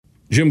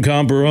Jim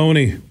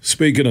Comparoni,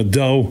 speaking of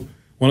dough,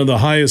 one of the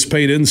highest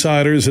paid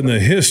insiders in the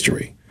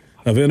history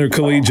of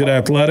intercollegiate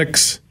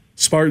athletics.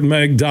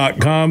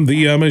 SpartanMag.com,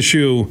 the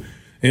MSU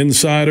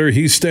insider.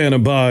 He's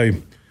standing by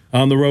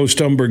on the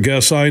Roast Umber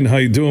guest line. How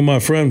you doing, my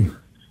friend?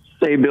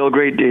 Hey, Bill,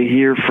 great to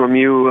hear from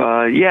you.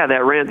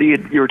 That rant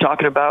that you were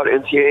talking about,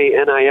 NCAA,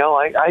 NIL,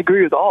 I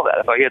agree with all that.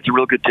 I thought you had some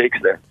real good takes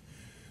there.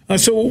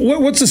 So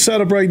what's the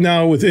setup right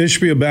now with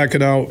Ishbia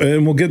backing out?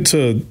 And we'll get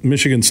to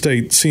Michigan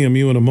State,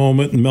 CMU in a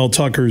moment, and Mel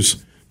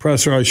Tucker's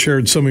presser. I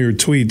shared some of your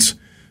tweets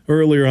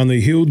earlier on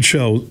the Huge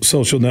Show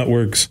social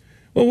networks.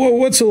 Well,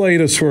 what's the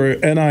latest for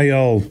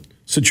NIL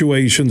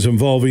situations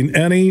involving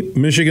any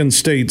Michigan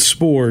State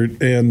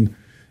sport? And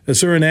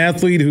is there an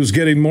athlete who's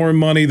getting more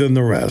money than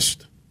the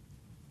rest?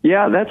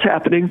 Yeah, that's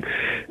happening.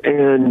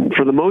 And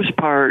for the most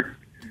part,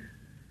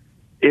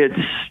 it's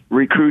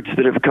recruits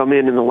that have come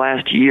in the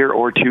last year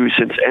or two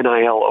since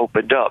NIL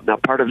opened up. Now,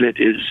 part of it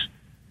is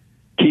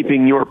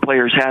keeping your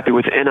players happy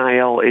with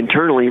NIL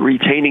internally,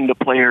 retaining the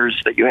players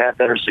that you have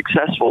that are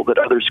successful that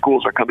other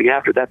schools are coming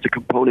after. That's a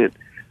component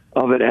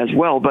of it as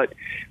well. But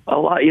a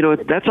lot,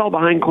 that's all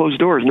behind closed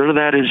doors. None of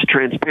that is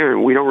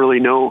transparent. We don't really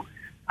know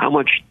how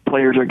much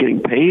players are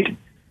getting paid,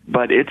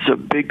 but it's a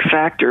big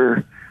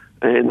factor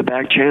in the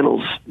back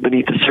channels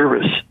beneath the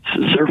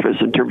surface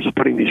in terms of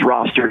putting these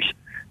rosters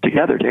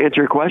together. To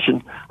answer your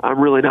question, I'm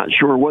really not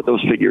sure what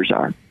those figures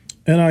are.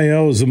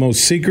 NIL is the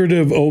most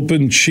secretive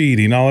open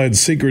cheating. I'll add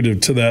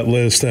secretive to that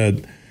list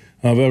that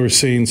I've ever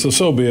seen.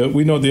 So be it.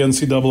 We know what the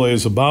NCAA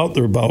is about.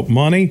 They're about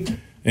money,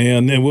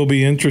 and it will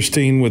be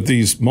interesting with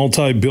these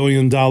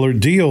multi-billion-dollar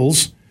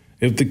deals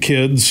if the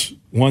kids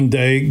one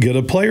day get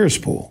a players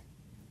pool.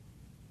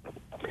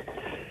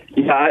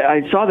 Yeah,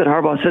 I saw that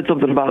Harbaugh said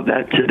something about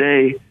that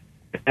today,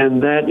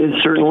 and that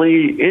is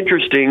certainly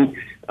interesting.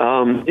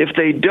 If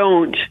they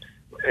don't,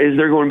 is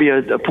there going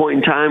to be a point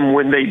in time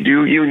when they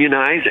do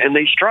unionize and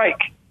they strike?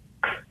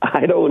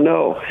 I don't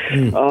know.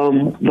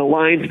 The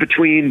lines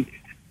between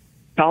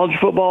college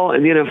football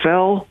and the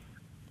NFL,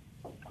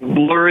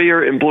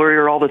 blurrier and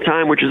blurrier all the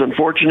time, which is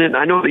unfortunate.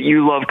 I know that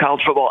you love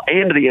college football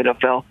and the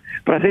NFL,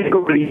 but I think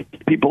over the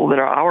people that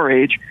are our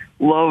age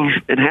love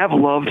and have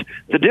loved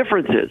the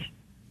differences.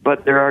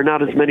 But there are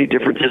not as many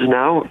differences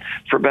now,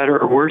 for better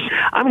or worse.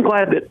 I'm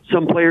glad that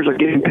some players are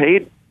getting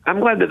paid. I'm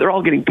glad that they're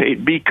all getting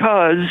paid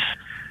because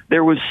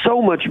there was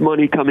so much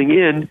money coming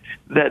in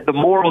that the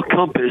moral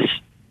compass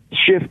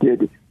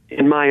shifted,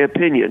 in my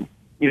opinion.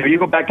 You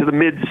go back to the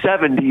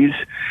mid-'70s,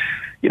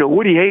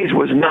 Woody Hayes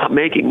was not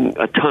making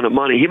a ton of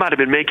money. He might have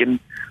been making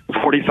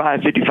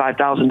 $45,000,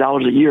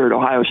 $55,000 a year at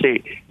Ohio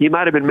State. He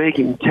might have been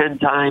making 10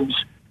 times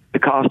the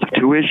cost of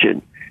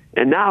tuition.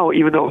 And now,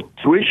 even though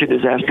tuition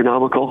is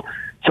astronomical,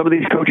 some of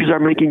these coaches are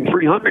making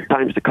 300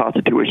 times the cost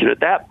of tuition. At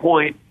that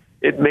point,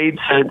 it made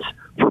sense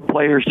for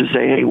players to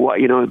say, hey,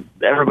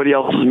 everybody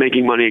else is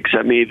making money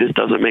except me. This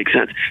doesn't make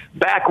sense.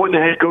 Back when the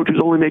head coach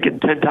was only making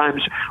 10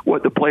 times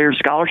what the player's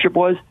scholarship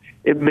was,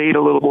 it made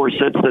a little more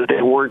sense that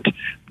they weren't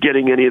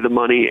getting any of the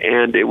money,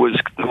 and the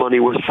money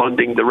was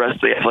funding the rest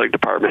of the athletic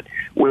department.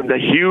 When the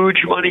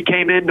huge money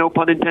came in, no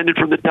pun intended,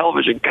 from the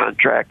television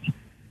contract,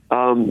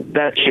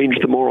 that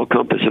changed the moral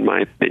compass, in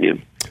my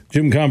opinion.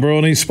 Jim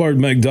Comparoni,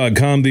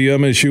 SpartanMag.com, the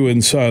MSU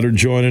insider,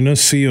 joining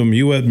us.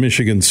 CMU at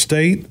Michigan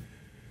State.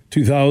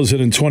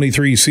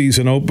 2023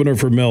 season opener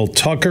for Mel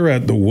Tucker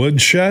at the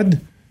Woodshed.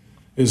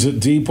 Is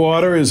it deep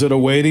water? Is it a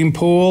wading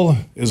pool?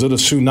 Is it a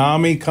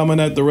tsunami coming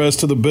at the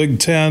rest of the Big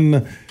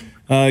Ten?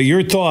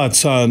 Your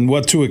thoughts on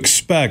what to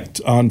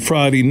expect on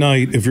Friday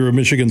night if you're a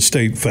Michigan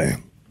State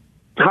fan?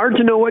 Hard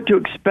to know what to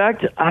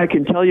expect. I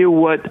can tell you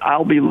what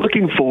I'll be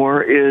looking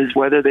for is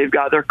whether they've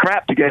got their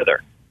crap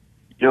together.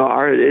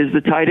 Is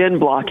the tight end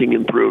blocking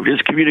improved?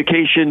 Is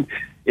communication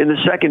in the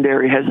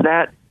secondary, has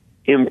that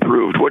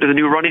improved? What do the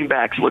new running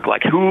backs look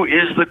like? Who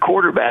is the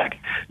quarterback,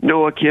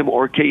 Noah Kim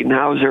or Katon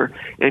Hauser?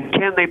 And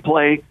can they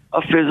play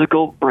a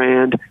physical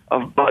brand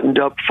of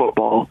buttoned-up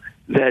football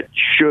that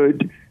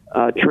should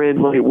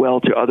translate well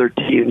to other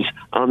teams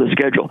on the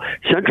schedule?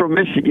 Central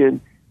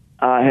Michigan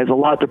has a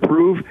lot to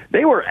prove.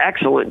 They were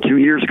excellent 2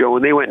 years ago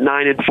when they went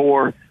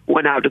 9-4,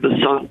 went out to the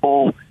Sun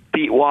Bowl,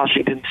 beat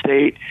Washington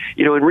State.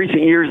 In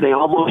recent years, they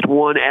almost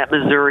won at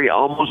Missouri,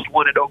 almost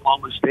won at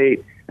Oklahoma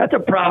State. That's a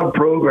proud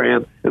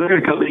program. And they're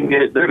going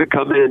to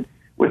come in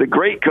with a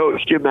great coach,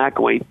 Jim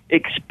McElwain,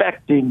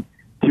 expecting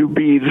to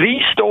be the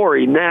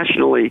story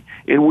nationally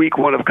in week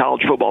one of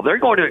college football. They're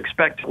going to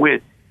expect to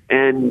win,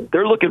 and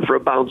they're looking for a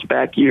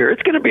bounce-back year.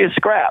 It's going to be a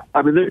scrap.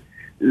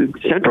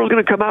 Central's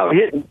going to come out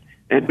hitting,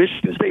 and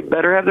Michigan State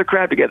better have their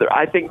crap together.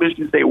 I think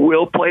Michigan State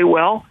will play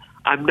well.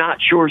 I'm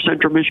not sure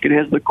Central Michigan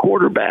has the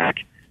quarterback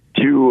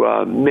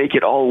to make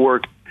it all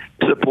work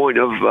to the point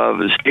of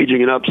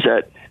staging an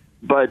upset.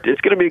 But it's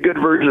going to be a good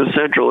version of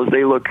Central as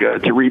they look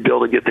to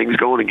rebuild and get things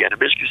going again. And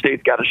Michigan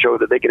State's got to show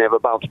that they can have a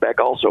bounce back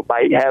also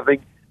by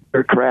having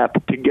their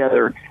crap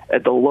together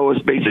at the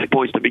lowest basic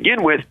points to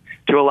begin with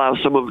to allow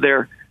some of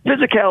their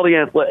physicality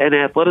and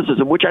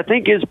athleticism, which I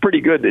think is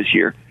pretty good this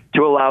year,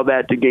 to allow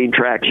that to gain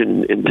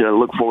traction and to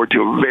look forward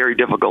to a very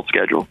difficult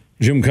schedule.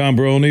 Jim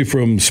Comparoni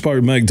from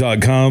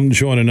SpartanMag.com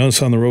joining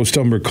us on the Roast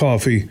Umber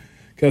Coffee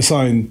guest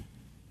line.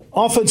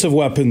 Offensive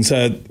weapons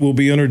that will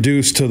be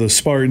introduced to the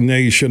Spartan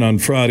Nation on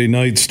Friday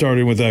night,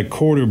 starting with that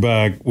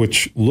quarterback,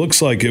 which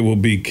looks like it will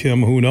be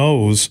Kim. Who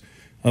knows?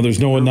 There's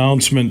no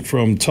announcement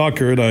from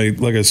Tucker, and I,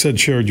 like I said,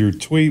 shared your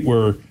tweet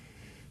where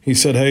he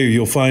said, hey,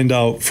 you'll find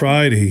out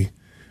Friday.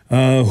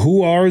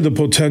 Who are the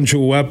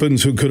potential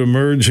weapons who could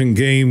emerge in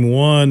Game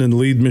 1 and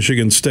lead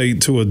Michigan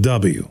State to a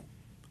W?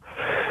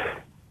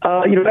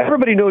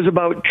 Everybody knows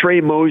about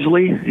Trey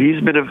Mosley.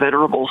 He's been a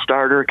venerable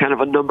starter, kind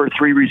of a number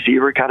 3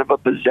 receiver, kind of a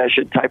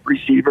possession-type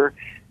receiver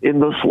in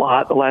the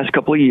slot the last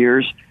couple of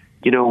years,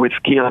 with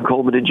Keon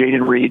Coleman and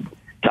Jaden Reed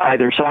to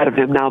either side of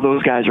him. Now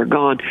those guys are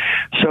gone.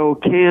 So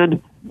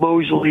can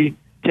Mosley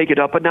take it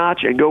up a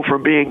notch and go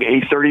from being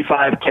a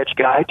 35-catch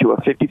guy to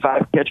a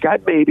 55-catch guy?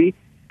 Maybe.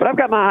 But I've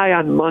got my eye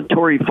on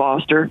Montorie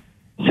Foster,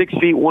 6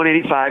 feet,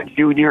 185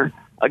 junior,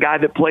 a guy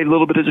that played a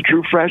little bit as a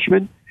true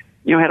freshman.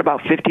 Had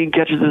about 15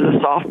 catches as a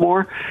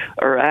sophomore,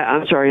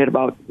 had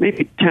about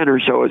maybe 10 or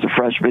so as a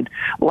freshman.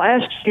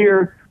 Last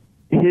year,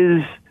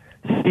 his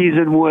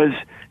season was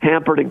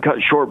hampered and cut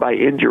short by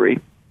injury,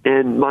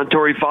 and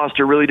Montorie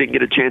Foster really didn't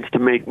get a chance to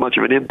make much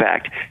of an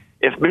impact.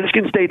 If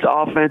Michigan State's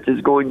offense is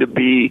going to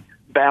be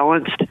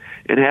balanced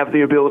and have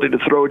the ability to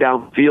throw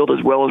downfield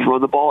as well as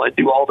run the ball and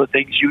do all the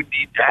things you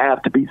need to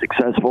have to be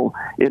successful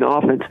in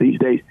offense these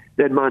days,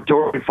 then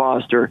Montorie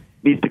Foster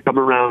needs to come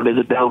around as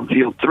a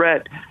downfield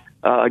threat.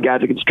 A guy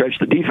that can stretch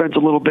the defense a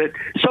little bit,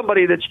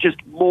 somebody that's just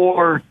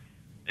more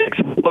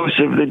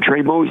explosive than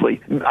Trey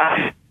Mosley.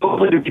 I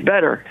hope to be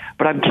better,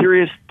 but I'm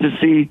curious to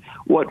see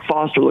what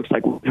Foster looks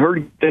like. We've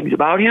heard things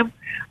about him.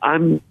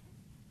 I'm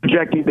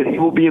projecting that he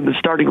will be in the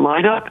starting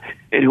lineup,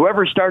 and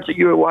whoever starts at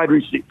you at wide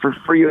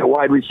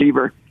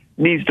receiver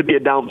needs to be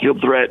a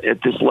downfield threat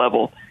at this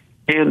level.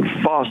 And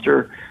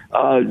Foster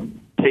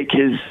take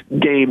his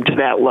game to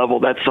that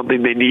level. That's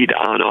something they need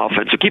on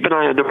offense. So keep an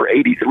eye on number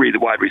 83, the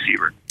wide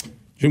receiver.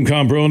 Jim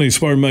Comparoni,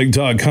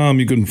 SpartanMag.com.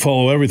 You can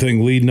follow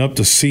everything leading up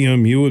to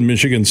CMU and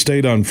Michigan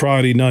State on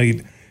Friday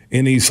night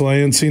in East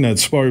Lansing at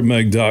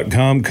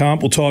SpartanMag.com.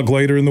 Comp, we'll talk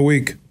later in the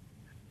week.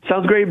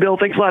 Sounds great, Bill.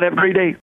 Thanks a lot. Have a great day.